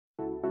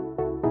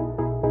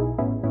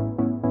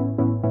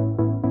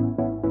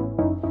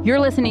You're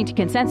listening to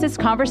Consensus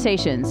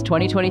Conversations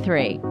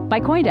 2023 by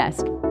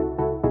CoinDesk.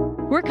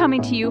 We're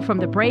coming to you from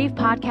the Brave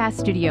podcast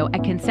studio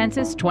at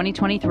Consensus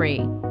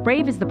 2023.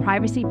 Brave is the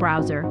privacy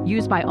browser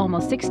used by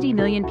almost 60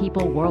 million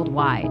people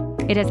worldwide.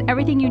 It has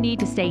everything you need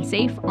to stay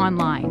safe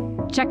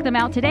online. Check them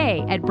out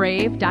today at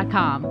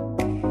brave.com.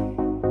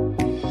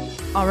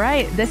 All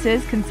right, this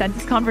is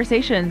Consensus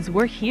Conversations.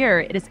 We're here.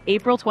 It is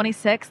April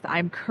 26th.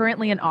 I'm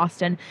currently in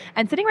Austin,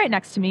 and sitting right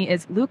next to me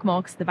is Luke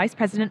Mulks, the Vice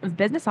President of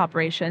Business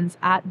Operations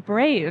at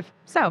Brave.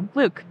 So,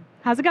 Luke,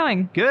 how's it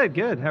going? Good.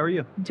 How are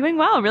you? Doing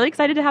well. Really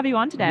excited to have you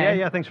on today.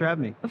 Yeah, thanks for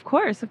having me. Of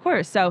course.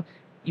 So,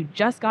 you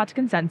just got to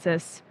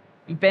Consensus.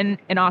 You've been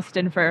in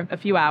Austin for a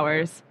few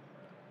hours.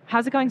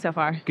 How's it going so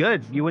far?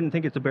 Good. You wouldn't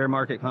think it's a bear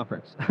market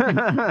conference. Good to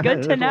know.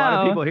 There's a lot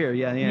of people here.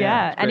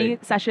 Yeah. Any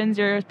sessions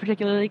you're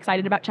particularly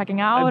excited about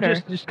checking out?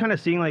 Just kind of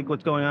seeing like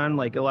what's going on.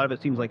 Like a lot of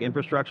it seems like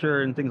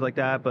infrastructure and things like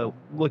that, but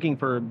looking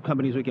for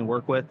companies we can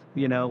work with,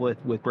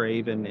 with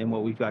Brave and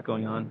what we've got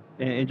going on,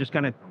 and just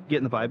kind of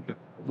getting the vibe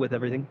with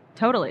everything.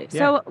 Totally. Yeah.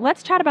 So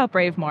let's chat about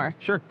Brave more.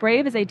 Sure.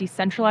 Brave is a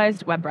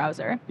decentralized web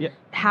browser. Yeah.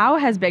 How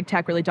has big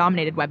tech really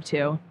dominated Web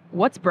 2?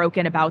 What's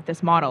broken about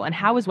this model, and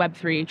how is Web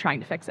 3 trying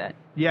to fix it?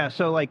 Yeah,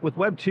 so like with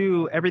Web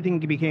 2, everything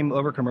became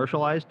over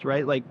commercialized,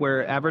 right? Like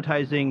where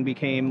advertising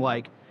became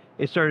like,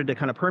 it started to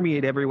kind of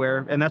permeate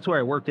everywhere. And that's where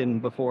I worked in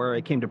before I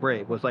came to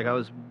Brave, was like I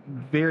was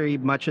very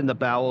much in the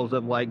bowels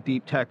of like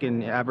deep tech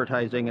and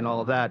advertising and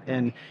all of that.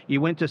 And you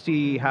went to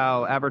see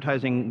how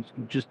advertising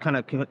just kind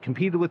of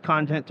competed with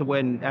content to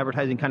when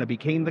advertising kind of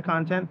became the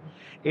content.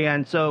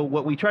 And so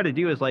what we try to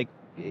do is like,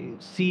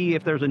 see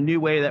if there's a new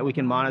way that we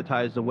can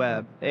monetize the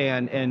web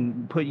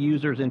and put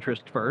users'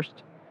 interest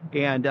first,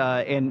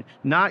 and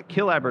not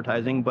kill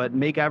advertising, but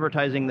make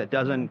advertising that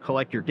doesn't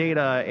collect your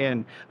data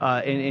and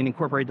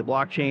incorporate the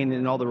blockchain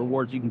and all the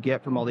rewards you can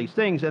get from all these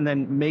things, and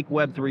then make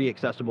Web3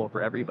 accessible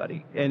for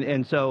everybody.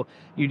 And so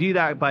you do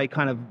that by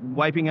kind of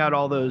wiping out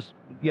all those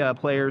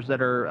players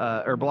that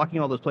are or blocking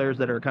all those players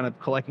that are kind of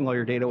collecting all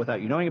your data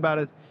without you knowing about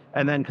it,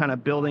 and then kind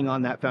of building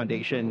on that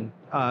foundation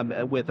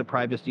with a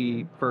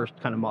privacy-first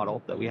kind of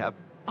model that we have.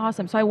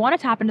 Awesome. So I want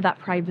to tap into that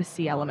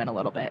privacy element a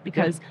little bit,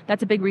 because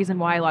that's a big reason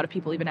why a lot of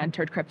people even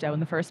entered crypto in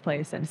the first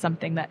place, and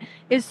something that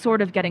is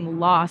sort of getting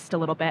lost a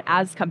little bit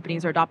as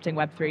companies are adopting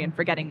Web3 and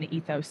forgetting the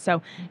ethos.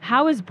 So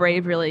how is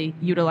Brave really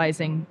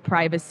utilizing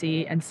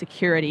privacy and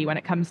security when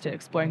it comes to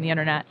exploring the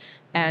internet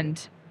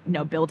and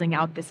building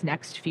out this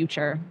next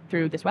future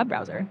through this web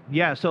browser?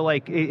 Yeah, so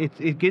like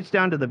it gets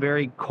down to the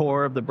very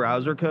core of the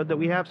browser code that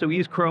we have. So we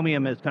use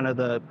Chromium as kind of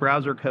the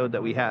browser code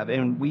that we have.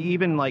 And we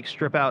even like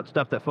strip out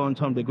stuff that phones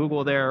home to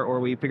Google there,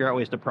 or we figure out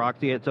ways to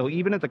proxy it. So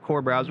even at the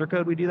core browser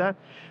code, we do that.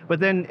 But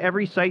then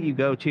every site you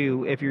go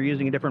to, if you're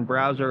using a different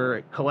browser,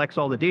 it collects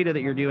all the data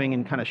that you're doing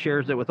and kind of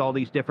shares it with all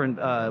these different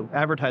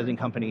advertising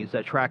companies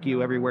that track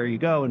you everywhere you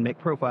go and make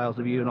profiles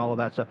of you and all of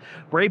that stuff.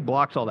 Brave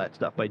blocks all that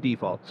stuff by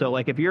default. So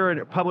like if you're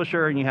a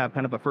publisher and you have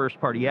kind of a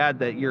first-party ad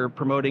that you're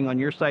promoting on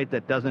your site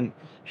that doesn't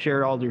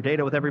share all your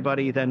data with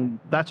everybody, then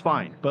that's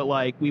fine. But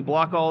like we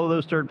block all of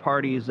those third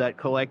parties that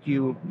collect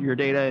your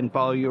data and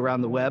follow you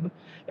around the web.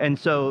 And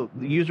so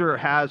the user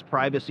has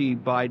privacy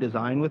by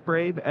design with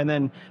Brave. And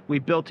then we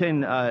built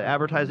in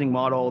advertising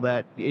model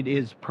that it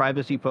is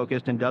privacy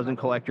focused and doesn't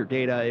collect your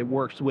data. It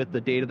works with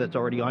the data that's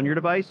already on your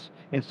device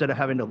instead of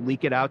having to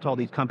leak it out to all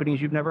these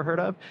companies you've never heard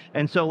of.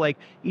 And so like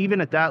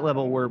even at that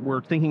level,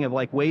 we're thinking of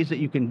like ways that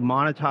you can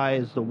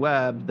monetize the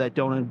web that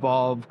don't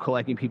involve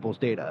collecting people's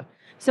data.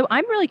 So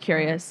I'm really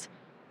curious,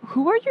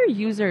 who are your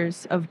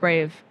users of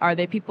Brave? Are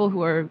they people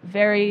who are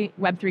very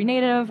Web3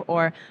 native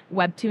or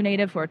Web 2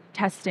 native who are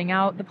testing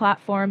out the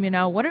platform?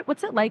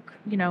 What's it like,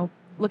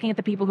 looking at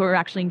the people who are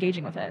actually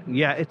engaging with it?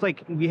 Yeah, it's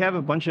like we have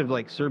a bunch of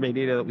like survey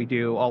data that we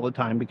do all the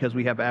time because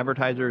we have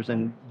advertisers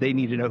and they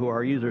need to know who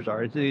our users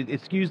are. It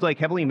skews like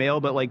heavily male,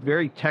 but like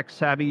very tech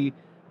savvy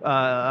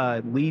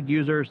lead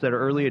users that are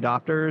early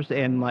adopters,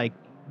 and like,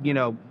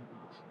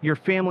 your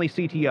family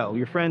CTO,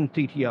 your friend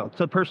CTO. It's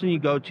the person you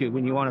go to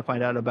when you want to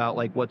find out about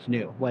like what's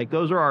new. Like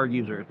those are our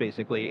users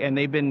basically, and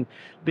they've been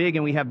big,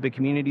 and we have big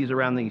communities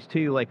around these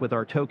too, like with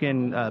our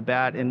token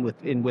BAT and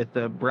with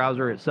the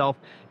browser itself.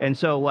 And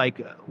so like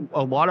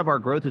a lot of our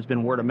growth has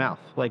been word of mouth.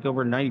 Like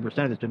over 90%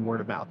 of it's been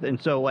word of mouth.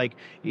 And so like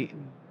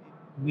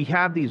we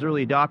have these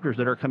early adopters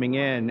that are coming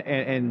in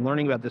and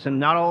learning about this, and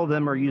not all of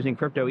them are using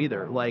crypto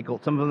either. Like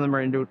some of them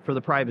are into it for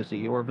the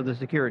privacy or for the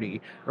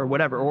security or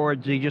whatever, or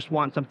they just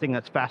want something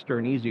that's faster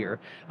and easier.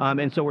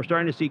 And so we're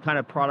starting to see kind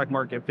of product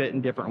market fit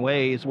in different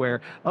ways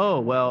where, oh,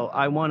 well,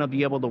 I want to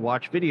be able to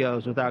watch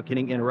videos without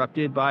getting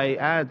interrupted by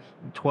ads,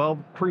 12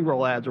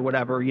 pre-roll ads or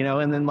whatever,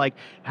 and then like,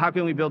 how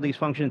can we build these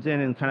functions in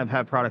and kind of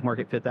have product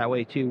market fit that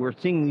way too? We're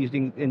seeing these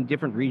things in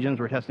different regions.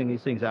 We're testing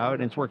these things out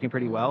and it's working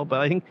pretty well.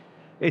 But I think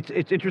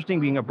it's interesting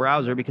being a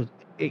browser because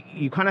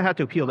you kind of have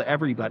to appeal to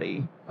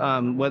everybody,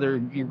 whether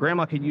your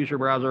grandma could use your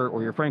browser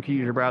or your friend could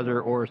use your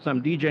browser or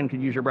some DGen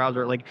could use your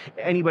browser. Like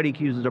anybody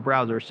uses a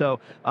browser. So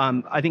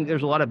I think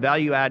there's a lot of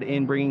value add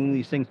in bringing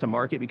these things to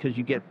market because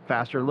you get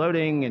faster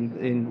loading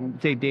and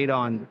save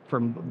data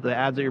from the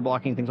ads that you're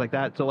blocking, things like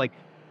that. So like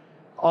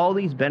all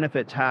these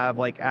benefits have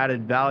like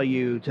added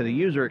value to the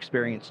user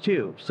experience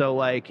too. So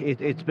like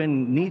it's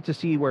been neat to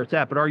see where it's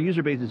at, but our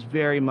user base is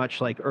very much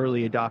like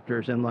early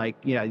adopters and like,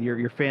 yeah,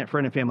 your friend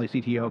and family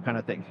CTO kind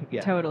of thing.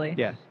 Yeah. Totally.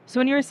 Yeah. So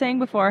when you were saying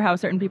before how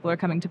certain people are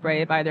coming to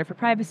Brave either for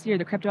privacy or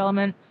the crypto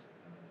element,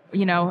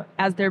 you know,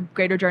 as their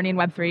greater journey in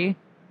Web3,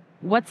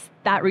 what's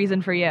that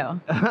reason for you?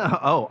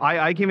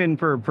 I came in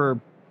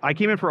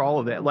for all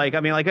of it. Like, I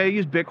mean, like I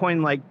used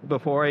Bitcoin like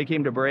before I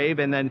came to Brave,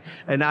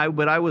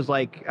 but I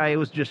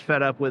was just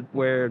fed up with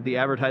where the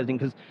advertising,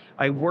 because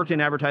I worked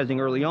in advertising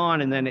early on,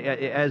 and then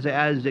as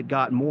it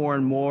got more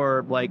and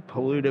more like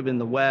pollutive in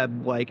the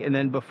web, like, and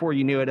then before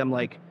you knew it, I'm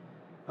like,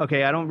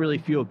 okay, I don't really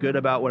feel good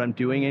about what I'm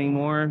doing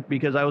anymore,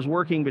 because I was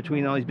working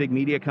between all these big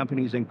media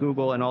companies and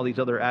Google and all these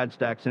other ad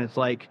stacks, and it's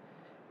like,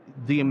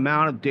 the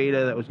amount of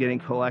data that was getting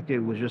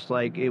collected was just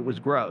like, it was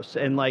gross,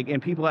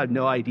 and people had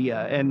no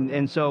idea,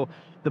 and so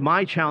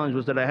my challenge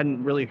was that I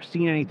hadn't really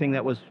seen anything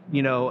that was,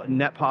 you know,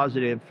 net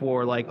positive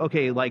for like,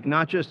 okay, like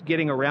not just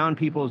getting around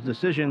people's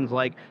decisions.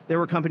 Like there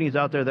were companies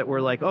out there that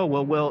were like, oh,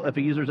 well, if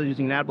a user's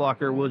using an ad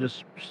blocker, we'll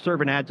just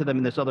serve an ad to them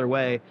in this other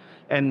way.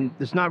 And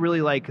it's not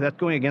really like, that's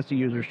going against the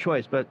user's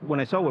choice. But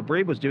when I saw what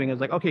Brave was doing, I was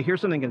like, okay,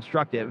 here's something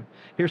constructive.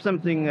 Here's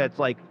something that's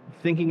like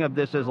thinking of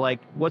this as like,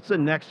 what's the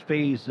next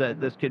phase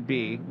that this could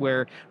be,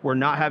 where we're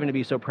not having to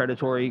be so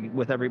predatory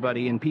with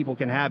everybody and people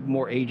can have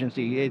more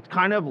agency. It's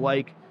kind of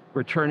like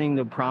returning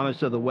the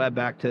promise of the web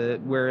back to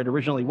where it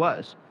originally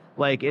was,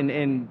 like,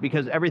 and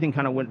because everything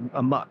kind of went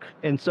amok,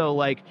 and so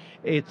like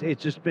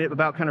it's just been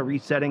about kind of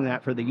resetting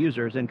that for the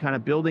users and kind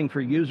of building for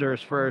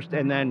users first,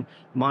 and then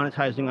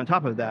monetizing on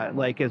top of that.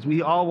 Like, as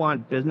we all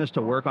want business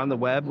to work on the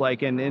web,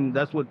 like, and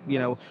that's what, you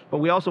know, but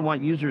we also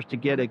want users to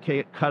get a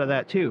cut of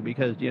that too,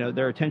 because, you know,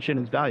 their attention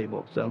is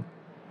valuable. So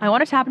I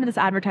want to tap into this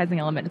advertising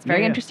element. It's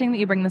very interesting that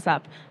you bring this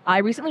up. I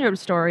recently wrote a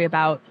story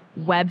about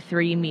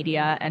Web3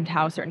 media and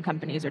how certain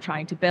companies are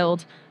trying to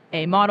build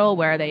a model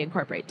where they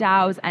incorporate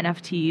DAOs,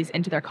 NFTs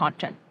into their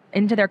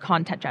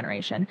content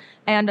generation.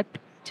 And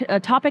a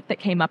topic that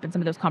came up in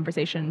some of those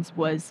conversations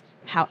was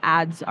how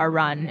ads are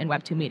run in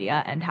Web2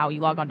 media, and how you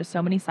log onto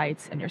so many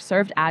sites and you're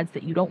served ads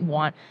that you don't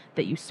want,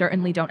 that you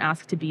certainly don't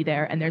ask to be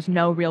there, and there's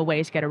no real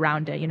way to get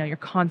around it. You know, you're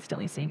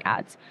constantly seeing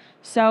ads.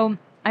 So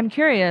I'm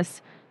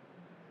curious,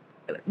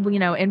 you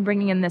know, in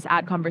bringing in this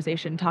ad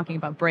conversation, talking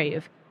about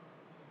Brave,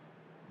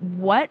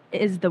 what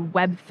is the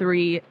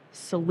Web3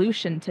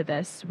 solution to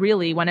this,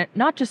 really, when it,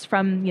 not just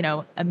from, you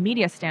know, a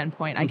media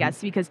standpoint, I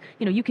guess, because,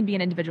 you know, you can be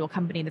an individual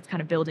company that's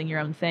kind of building your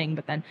own thing,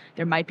 but then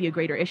there might be a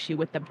greater issue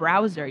with the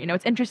browser. You know,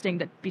 it's interesting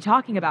to be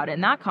talking about it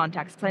in that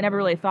context, because I never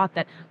really thought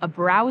that a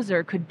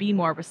browser could be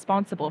more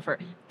responsible for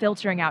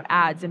filtering out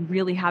ads and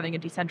really having a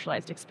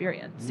decentralized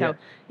experience. So,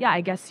 yeah, I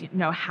guess, you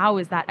know, how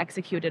is that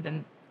executed,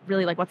 and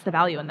really, like, what's the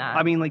value in that?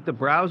 I mean, like, the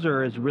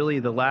browser is really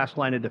the last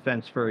line of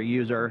defense for a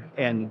user,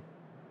 and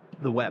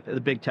the web, the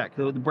big tech.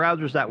 The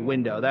browser's that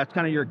window. That's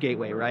kind of your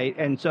gateway, right?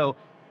 And so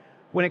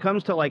when it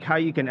comes to like how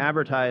you can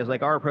advertise,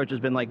 like our approach has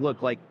been like,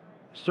 look, like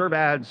serve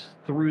ads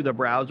through the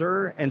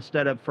browser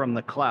instead of from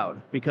the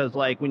cloud, because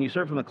like when you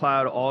serve from the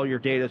cloud, all your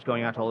data is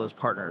going out to all those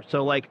partners.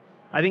 So like,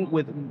 I think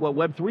with what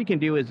Web3 can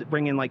do is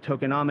bring in like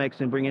tokenomics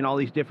and bring in all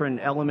these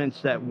different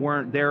elements that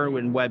weren't there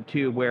in Web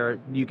 2, where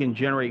you can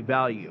generate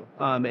value.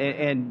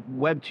 And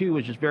Web 2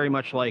 was just very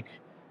much like,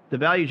 the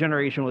value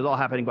generation was all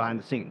happening behind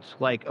the scenes.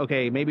 Like,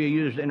 okay, maybe a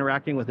user's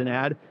interacting with an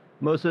ad.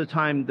 Most of the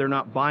time, they're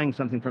not buying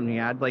something from the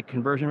ad. Like,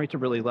 conversion rates are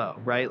really low,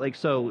 right? Like,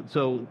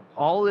 so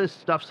all this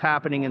stuff's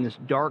happening in this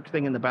dark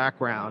thing in the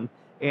background,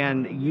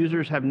 and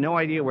users have no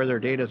idea where their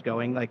data is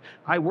going. Like,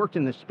 I worked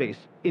in this space,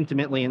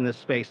 intimately in this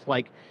space,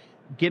 like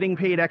getting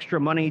paid extra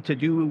money to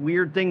do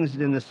weird things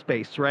in this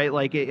space, right?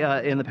 Like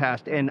in the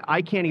past, and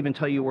I can't even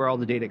tell you where all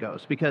the data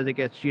goes, because it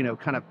gets, you know,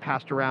 kind of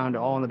passed around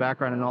all in the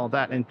background and all of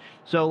that. And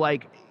so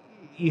like,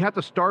 you have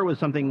to start with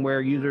something where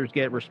users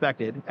get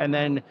respected, and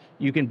then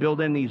you can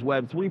build in these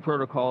Web3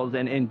 protocols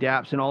and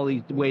dApps and all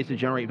these ways to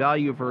generate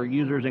value for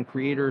users and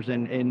creators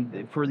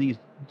and for these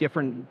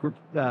different group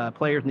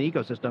players in the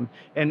ecosystem.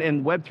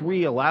 And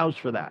Web3 allows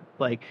for that.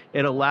 Like,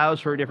 it allows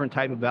for a different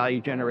type of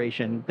value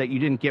generation that you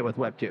didn't get with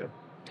Web2.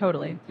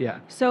 Totally. Yeah.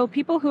 So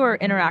people who are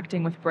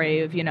interacting with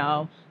Brave, you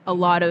know, a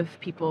lot of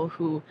people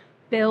who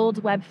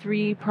build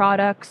Web3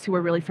 products who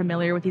are really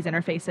familiar with these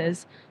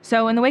interfaces.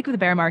 So in the wake of the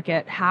bear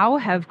market, how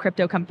have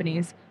crypto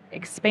companies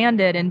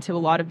expanded into a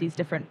lot of these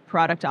different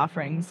product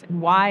offerings?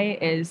 And why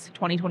is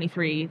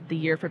 2023 the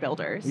year for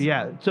builders?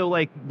 Yeah, so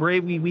like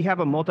Brave, we have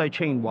a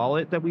multi-chain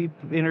wallet that we've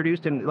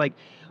introduced, and like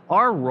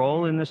our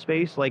role in this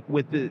space, like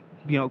with the,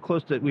 you know,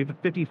 close to, we have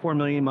 54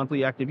 million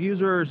monthly active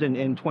users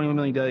and 21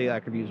 million daily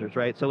active users,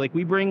 right? So like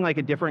we bring like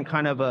a different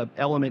kind of a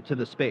element to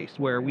the space,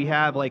 where we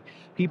have like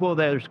people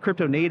that there's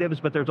crypto natives,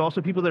 but there's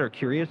also people that are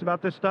curious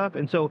about this stuff.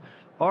 And so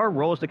our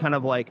role is to kind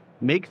of like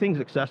make things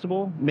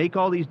accessible, make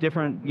all these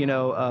different, you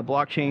know,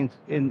 blockchains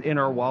in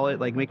our wallet,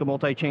 like make a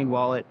multi-chain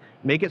wallet,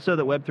 make it so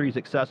that Web3 is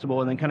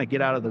accessible, and then kind of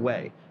get out of the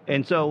way.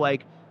 And so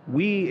like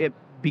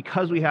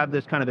because we have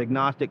this kind of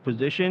agnostic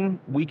position,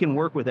 we can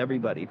work with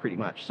everybody pretty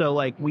much. So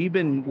like we've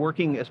been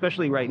working,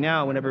 especially right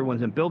now when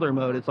everyone's in builder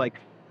mode, it's like,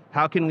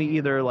 how can we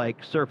either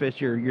like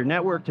surface your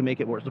network to make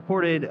it more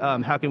supported?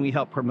 How can we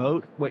help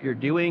promote what you're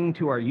doing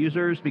to our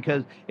users?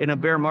 Because in a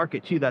bear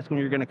market too, that's when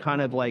you're going to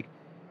kind of like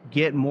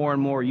get more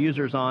and more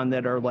users on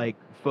that are like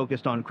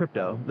focused on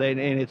crypto. And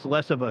it's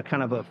less of a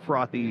kind of a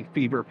frothy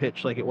fever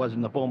pitch like it was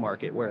in the bull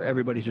market where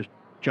everybody's just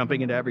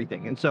jumping into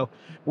everything. And so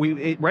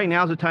right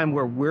now is a time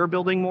where we're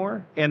building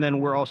more, and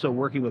then we're also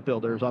working with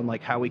builders on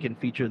like how we can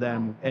feature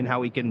them and how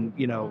we can,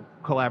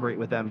 collaborate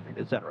with them,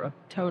 et cetera.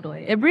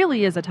 Totally. It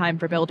really is a time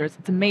for builders.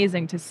 It's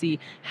amazing to see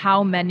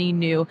how many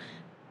new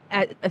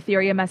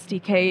Ethereum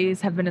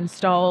SDKs have been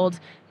installed.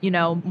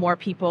 More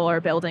people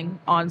are building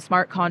on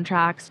smart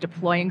contracts,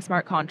 deploying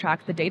smart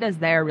contracts. The data is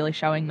there really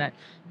showing that,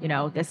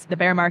 the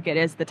bear market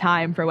is the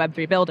time for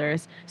Web3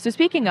 builders. So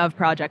speaking of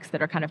projects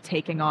that are kind of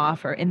taking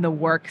off or in the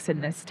works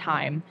in this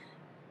time,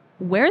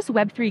 where's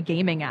Web3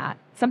 gaming at?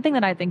 Something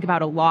that I think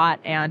about a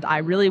lot, and I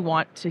really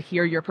want to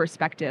hear your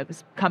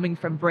perspectives coming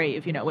from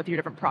Brave, with your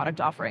different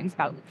product offerings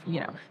about,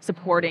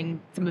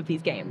 supporting some of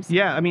these games.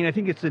 Yeah, I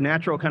think it's a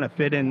natural kind of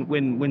fit in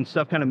when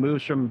stuff kind of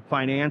moves from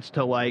finance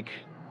to like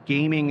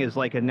gaming is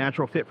like a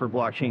natural fit for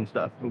blockchain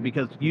stuff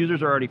because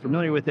users are already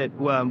familiar with it.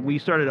 We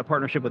started a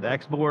partnership with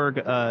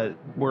Xborg.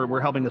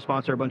 We're helping to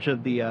sponsor a bunch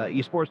of the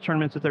esports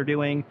tournaments that they're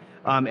doing.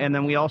 And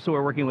then we also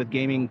are working with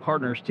gaming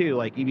partners too,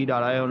 like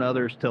EV.io and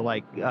others to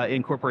like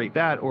incorporate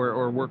that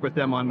or work with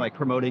them on like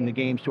promoting the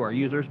games to our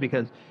users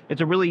because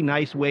it's a really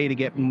nice way to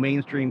get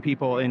mainstream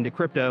people into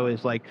crypto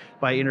is like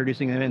by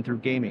introducing them in through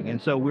gaming.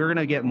 And so we're going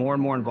to get more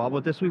and more involved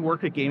with this. We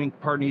worked at gaming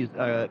companies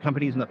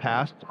in the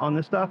past on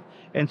this stuff.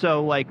 And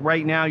so like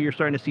right now you're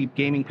starting to see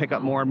gaming pick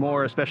up more and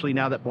more, especially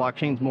now that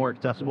blockchain's more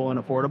accessible and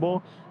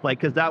affordable. Like,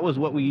 because that was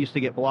what we used to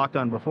get blocked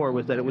on before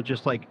was that it would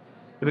just like,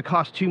 if it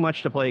costs too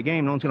much to play a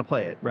game, no one's going to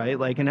play it, right?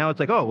 Like, and now it's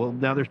like, oh, well,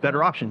 now there's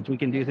better options. We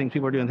can do things.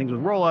 People are doing things with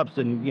roll-ups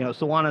and,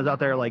 Solana's out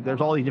there. Like, there's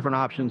all these different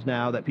options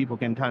now that people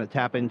can kind of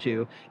tap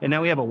into. And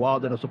now we have a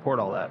wallet that'll support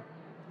all that.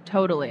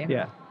 Totally.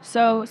 Yeah.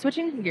 So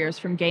switching gears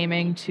from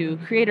gaming to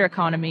creator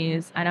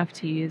economies,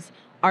 NFTs,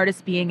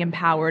 artists being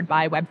empowered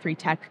by Web3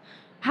 tech,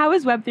 how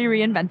is Web3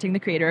 reinventing the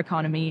creator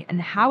economy,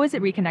 and how is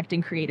it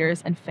reconnecting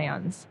creators and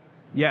fans?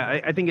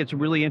 Yeah, I think it's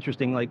really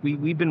interesting. Like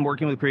we've been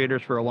working with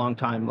creators for a long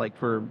time, like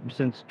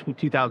since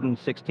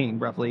 2016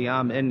 roughly,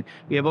 and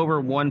we have over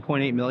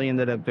 1.8 million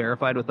that have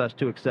verified with us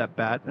to accept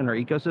BAT in our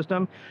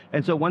ecosystem.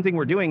 And so one thing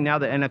we're doing now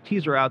that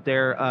NFTs are out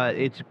there,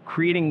 it's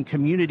creating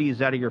communities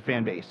out of your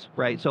fan base,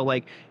 right? So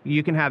like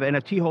you can have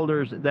NFT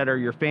holders that are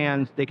your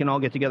fans. They can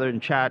all get together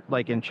and chat,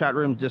 like in chat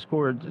rooms,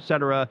 Discord,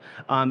 etc.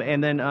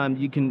 And then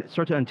you can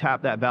start to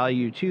untap that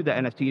value to the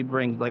NFT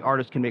brings. Like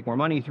artists can make more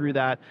money through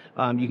that.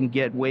 You can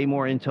get way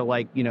more into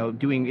like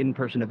doing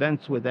in-person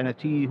events with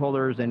NFT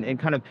holders and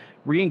kind of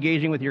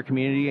re-engaging with your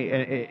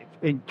community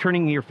and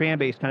turning your fan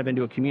base kind of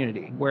into a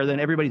community where then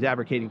everybody's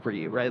advocating for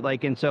you, right?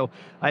 Like, and so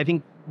I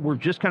think we're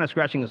just kind of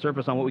scratching the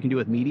surface on what we can do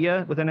with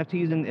media with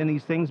NFTs and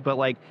these things, but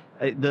like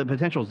the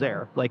potential's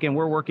there. Like, and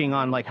we're working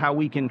on like how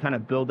we can kind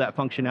of build that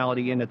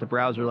functionality in at the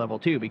browser level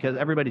too, because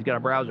everybody's got a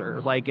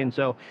browser. Like, and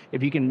so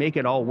if you can make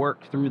it all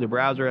work through the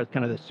browser as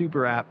kind of the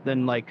super app,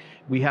 then like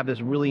we have this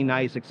really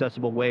nice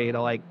accessible way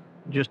to like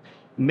just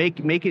make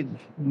the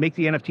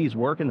NFTs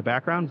work in the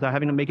background without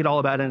having to make it all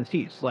about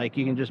NFTs. Like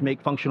you can just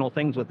make functional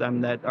things with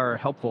them that are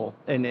helpful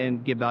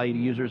and give value to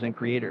users and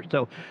creators.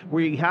 So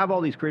we have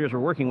all these creators we're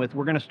working with.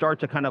 We're going to start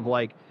to kind of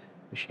like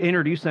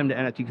introduce them to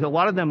NFT because a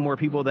lot of them were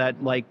people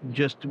that like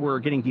just were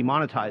getting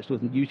demonetized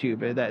with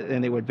YouTube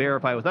and they would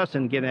verify with us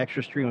and get an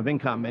extra stream of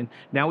income. And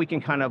now we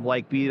can kind of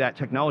like be that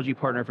technology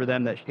partner for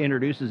them that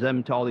introduces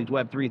them to all these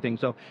Web3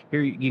 things. So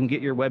here you can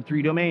get your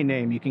Web3 domain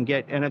name, you can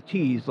get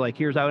NFTs, like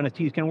here's how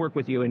NFTs can work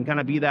with you and kind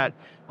of be that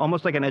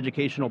almost like an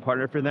educational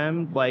partner for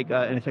them, like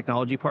and a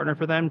technology partner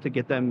for them to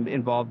get them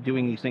involved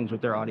doing these things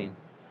with their audience.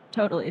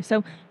 Totally.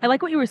 So I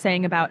like what you were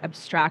saying about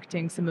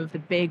abstracting some of the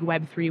big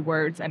Web3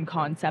 words and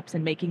concepts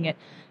and making it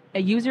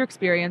a user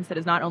experience that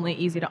is not only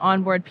easy to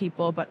onboard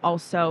people, but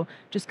also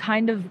just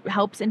kind of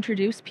helps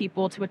introduce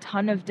people to a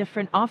ton of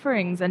different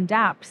offerings and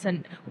dApps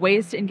and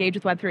ways to engage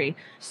with Web3.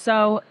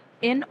 So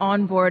in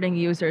onboarding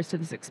users to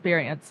this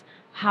experience,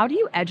 how do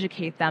you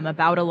educate them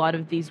about a lot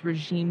of these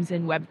regimes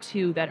in Web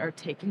 2 that are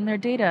taking their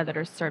data, that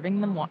are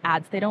serving them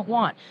ads they don't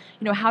want?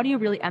 How do you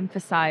really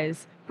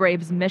emphasize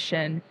Brave's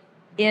mission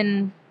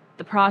in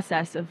the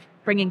process of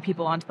bringing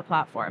people onto the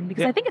platform?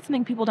 Because I think it's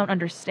something people don't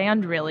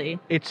understand really.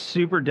 It's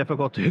super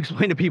difficult to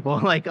explain to people.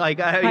 I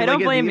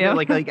don't blame you.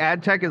 Like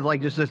ad tech is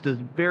like just this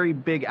very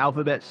big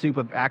alphabet soup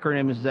of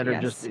acronyms that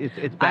are just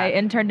it's bad. I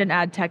interned in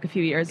ad tech a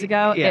few years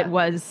ago. Yeah. It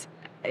was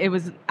it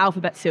was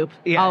alphabet soup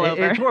Yeah, all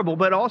over. it's horrible.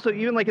 But also,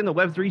 even like in the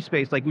Web3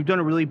 space, like we've done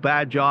a really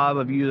bad job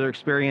of user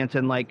experience,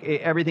 and like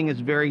everything is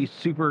very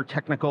super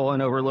technical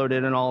and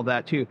overloaded and all of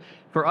that too.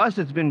 For us,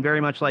 it's been very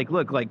much like,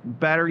 look, like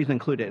batteries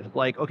included.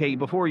 Like, okay,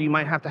 before you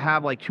might have to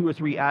have like 2 or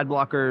 3 ad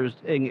blockers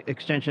and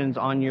extensions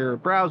on your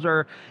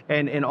browser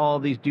and all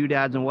of these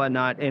doodads and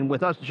whatnot. And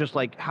with us, it's just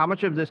like, how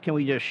much of this can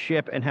we just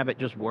ship and have it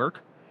just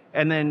work?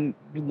 And then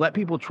let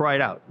people try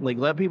it out. Like,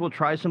 let people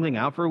try something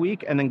out for a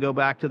week and then go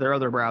back to their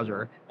other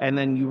browser. And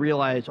then you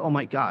realize, oh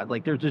my God,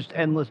 like there's this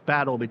endless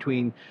battle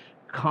between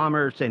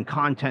commerce and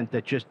content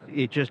that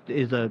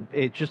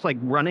it's just like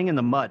running in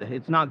the mud.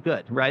 It's not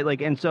good, right?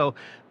 Like, and so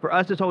for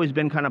us, it's always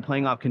been kind of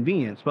playing off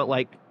convenience, but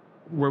like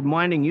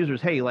reminding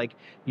users, hey, like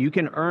you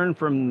can earn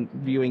from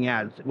viewing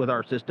ads with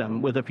our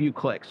system with a few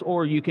clicks,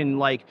 or you can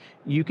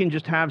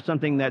just have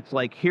something that's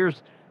like,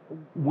 here's,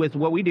 with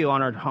what we do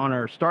on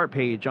our start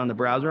page on the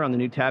browser, on the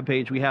new tab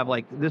page, we have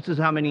like, this is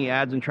how many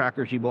ads and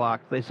trackers you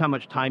blocked, this is how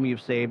much time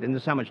you've saved, and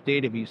this is how much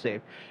data you've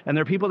saved. And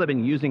there are people that have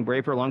been using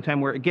Brave for a long time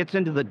where it gets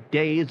into the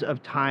days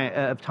of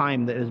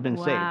time that has been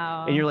saved.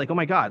 And you're like, oh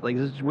my God, like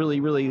this is really,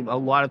 really a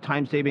lot of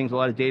time savings, a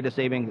lot of data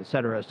savings, et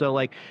cetera. So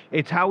like,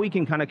 it's how we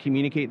can kind of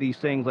communicate these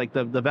things, like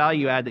the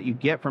value add that you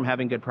get from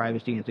having good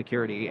privacy and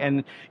security.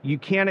 And you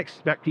can't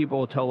expect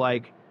people to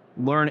like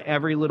learn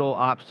every little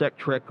OPSEC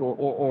trick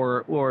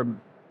or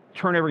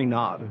turn every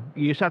knob.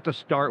 You just have to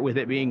start with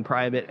it being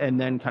private and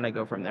then kind of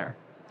go from there.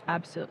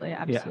 Absolutely.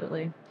 Yeah.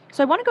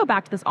 So I want to go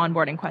back to this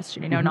onboarding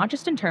question, not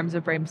just in terms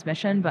of Brave's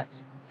mission, but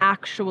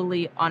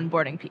actually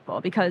onboarding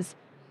people, because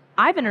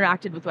I've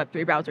interacted with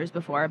Web3 browsers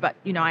before, but,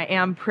 I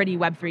am pretty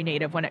Web3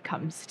 native when it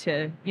comes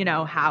to,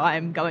 how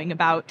I'm going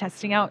about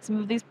testing out some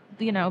of these,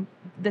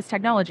 this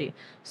technology.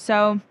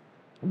 So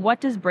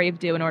what does Brave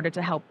do in order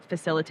to help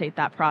facilitate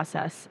that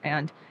process?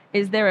 And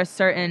is there a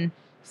certain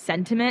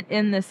sentiment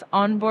in this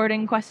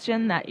onboarding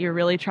question that you're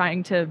really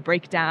trying to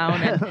break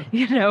down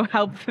and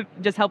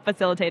help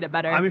facilitate it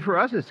better? I mean, for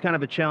us, it's kind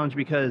of a challenge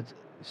because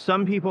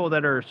some people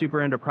that are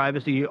super into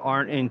privacy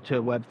aren't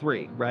into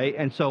Web3, right?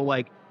 And so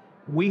like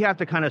we have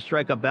to kind of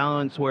strike a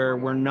balance where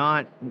we're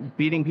not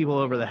beating people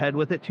over the head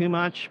with it too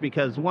much,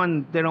 because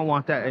one, they don't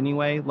want that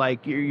anyway.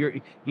 Like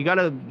you got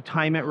to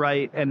time it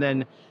right, and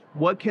then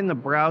what can the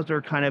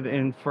browser kind of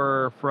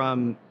infer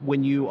from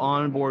when you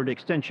onboard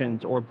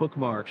extensions or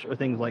bookmarks or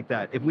things like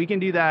that? If we can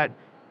do that,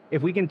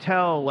 if we can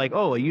tell like,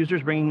 oh, a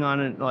user's bringing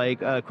on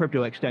like a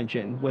crypto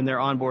extension when they're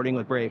onboarding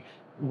with Brave,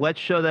 let's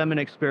show them an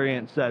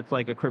experience that's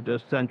like a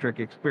crypto-centric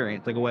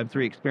experience, like a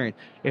Web3 experience.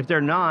 If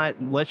they're not,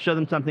 let's show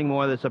them something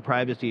more that's a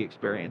privacy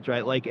experience,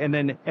 right? Like, and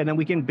then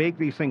we can bake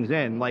these things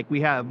in. Like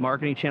we have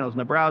marketing channels in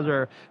the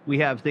browser, we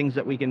have things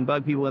that we can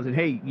bug people with, and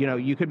hey,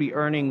 you could be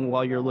earning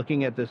while you're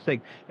looking at this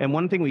thing. And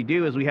one thing we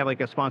do is we have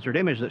like a sponsored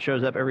image that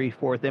shows up every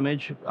 4th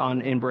image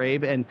in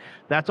Brave, and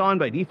that's on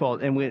by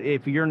default. And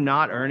if you're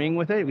not earning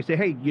with it, we say,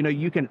 hey,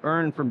 you can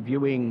earn from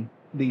viewing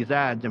these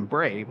ads in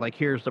Brave, like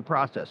here's the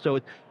process. So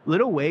it's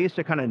little ways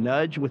to kind of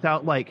nudge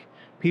without like,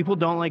 people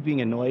don't like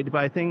being annoyed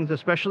by things,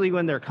 especially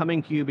when they're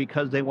coming to you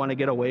because they want to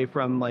get away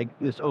from like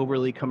this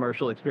overly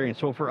commercial experience.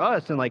 So for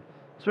us, and like,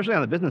 especially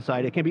on the business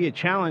side, it can be a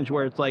challenge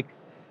where it's like,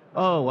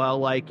 oh, well,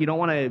 like you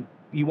want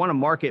to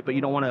market, but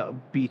you don't want to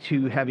be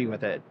too heavy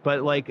with it.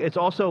 But like, it's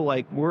also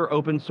like we're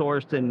open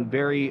sourced and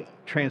very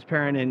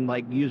transparent and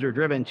like user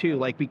driven too.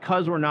 Like,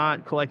 because we're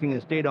not collecting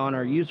this data on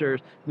our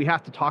users, we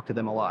have to talk to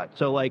them a lot.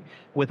 So like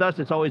with us,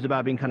 it's always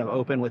about being kind of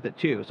open with it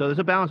too. So there's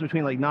a balance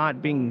between like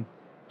not being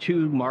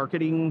too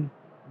marketing,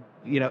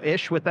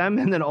 ish with them,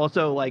 and then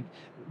also like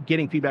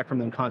getting feedback from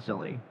them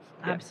constantly.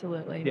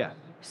 Absolutely. Yeah.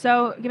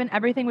 So given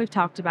everything we've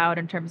talked about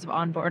in terms of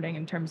onboarding,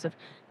 in terms of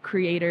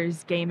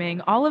creators,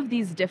 gaming, all of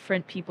these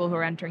different people who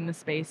are entering the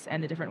space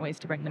and the different ways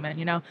to bring them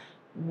in,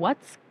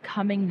 what's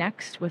coming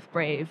next with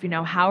Brave?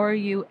 How are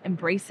you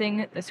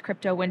embracing this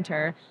crypto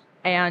winter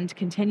and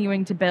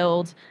continuing to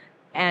build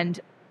and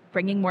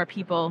bringing more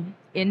people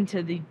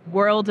into the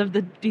world of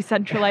the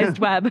decentralized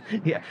web?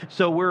 Yeah,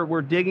 so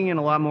we're digging in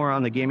a lot more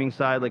on the gaming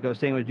side. Like I was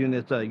saying, we're doing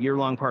this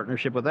year-long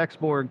partnership with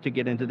Xborg to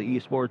get into the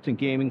esports and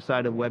gaming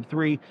side of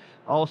Web3.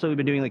 Also, we've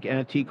been doing like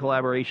NFT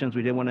collaborations.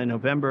 We did one in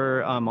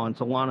November on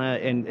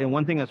Solana, and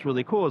one thing that's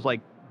really cool is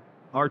like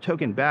our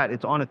token BAT,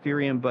 it's on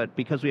Ethereum, but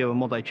because we have a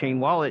multi-chain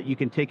wallet, you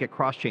can take it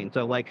cross-chain.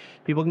 So like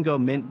people can go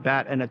mint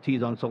BAT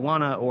NFTs on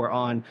Solana or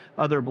on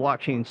other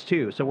blockchains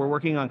too. So we're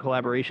working on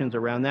collaborations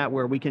around that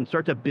where we can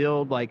start to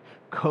build like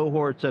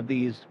cohorts of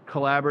these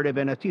collaborative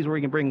NFTs where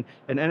we can bring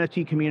an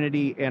NFT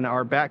community and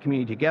our BAT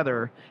community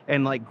together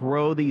and like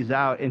grow these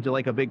out into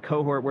like a big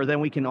cohort where then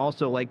we can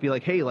also like be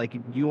like, hey, like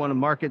you want to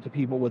market to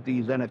people with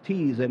these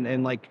NFTs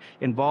and like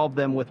involve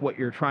them with what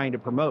you're trying to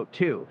promote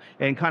too,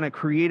 and kind of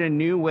create a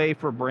new way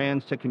for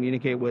brands to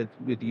communicate with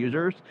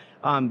users.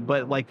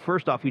 But like,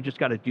 first off, we just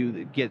got to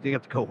get the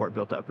cohort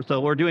built up. So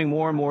we're doing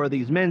more and more of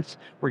these mints.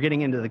 We're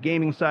getting into the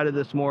gaming side of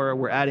this more.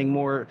 We're adding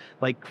more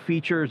like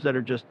features that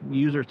are just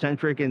user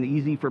centric and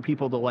easy for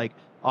people to like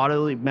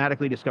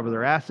automatically discover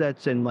their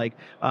assets. And like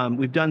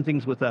we've done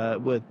things with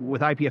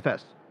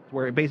IPFS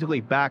where it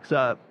basically backs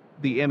up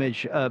the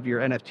image of your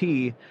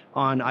NFT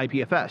on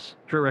IPFS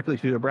directly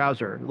through the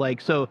browser.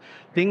 Like, so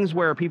things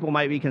where people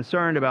might be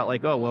concerned about,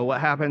 like, oh, well,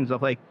 what happens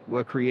if like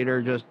a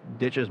creator just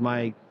ditches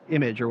my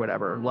image or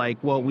whatever? Like,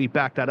 well, we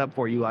back that up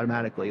for you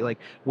automatically. Like,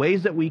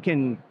 ways that we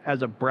can,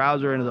 as a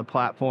browser and as a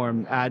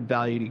platform, add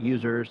value to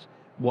users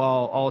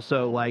while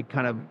also like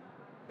kind of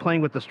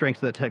playing with the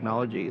strengths of the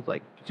technology is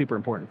like super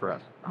important for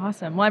us.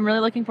 Awesome. Well, I'm really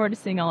looking forward to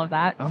seeing all of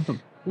that.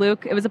 Awesome.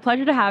 Luke, it was a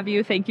pleasure to have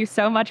you. Thank you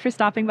so much for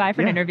stopping by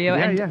for an interview,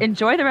 and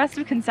enjoy the rest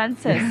of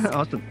Consensus.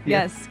 Awesome.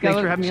 Yes,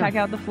 go check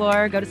out the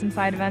floor, go to some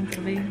side events.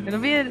 It'll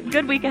be a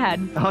good week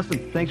ahead.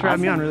 Awesome. Thanks for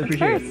having me on. Really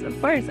appreciate it. Of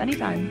course,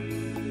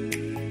 anytime.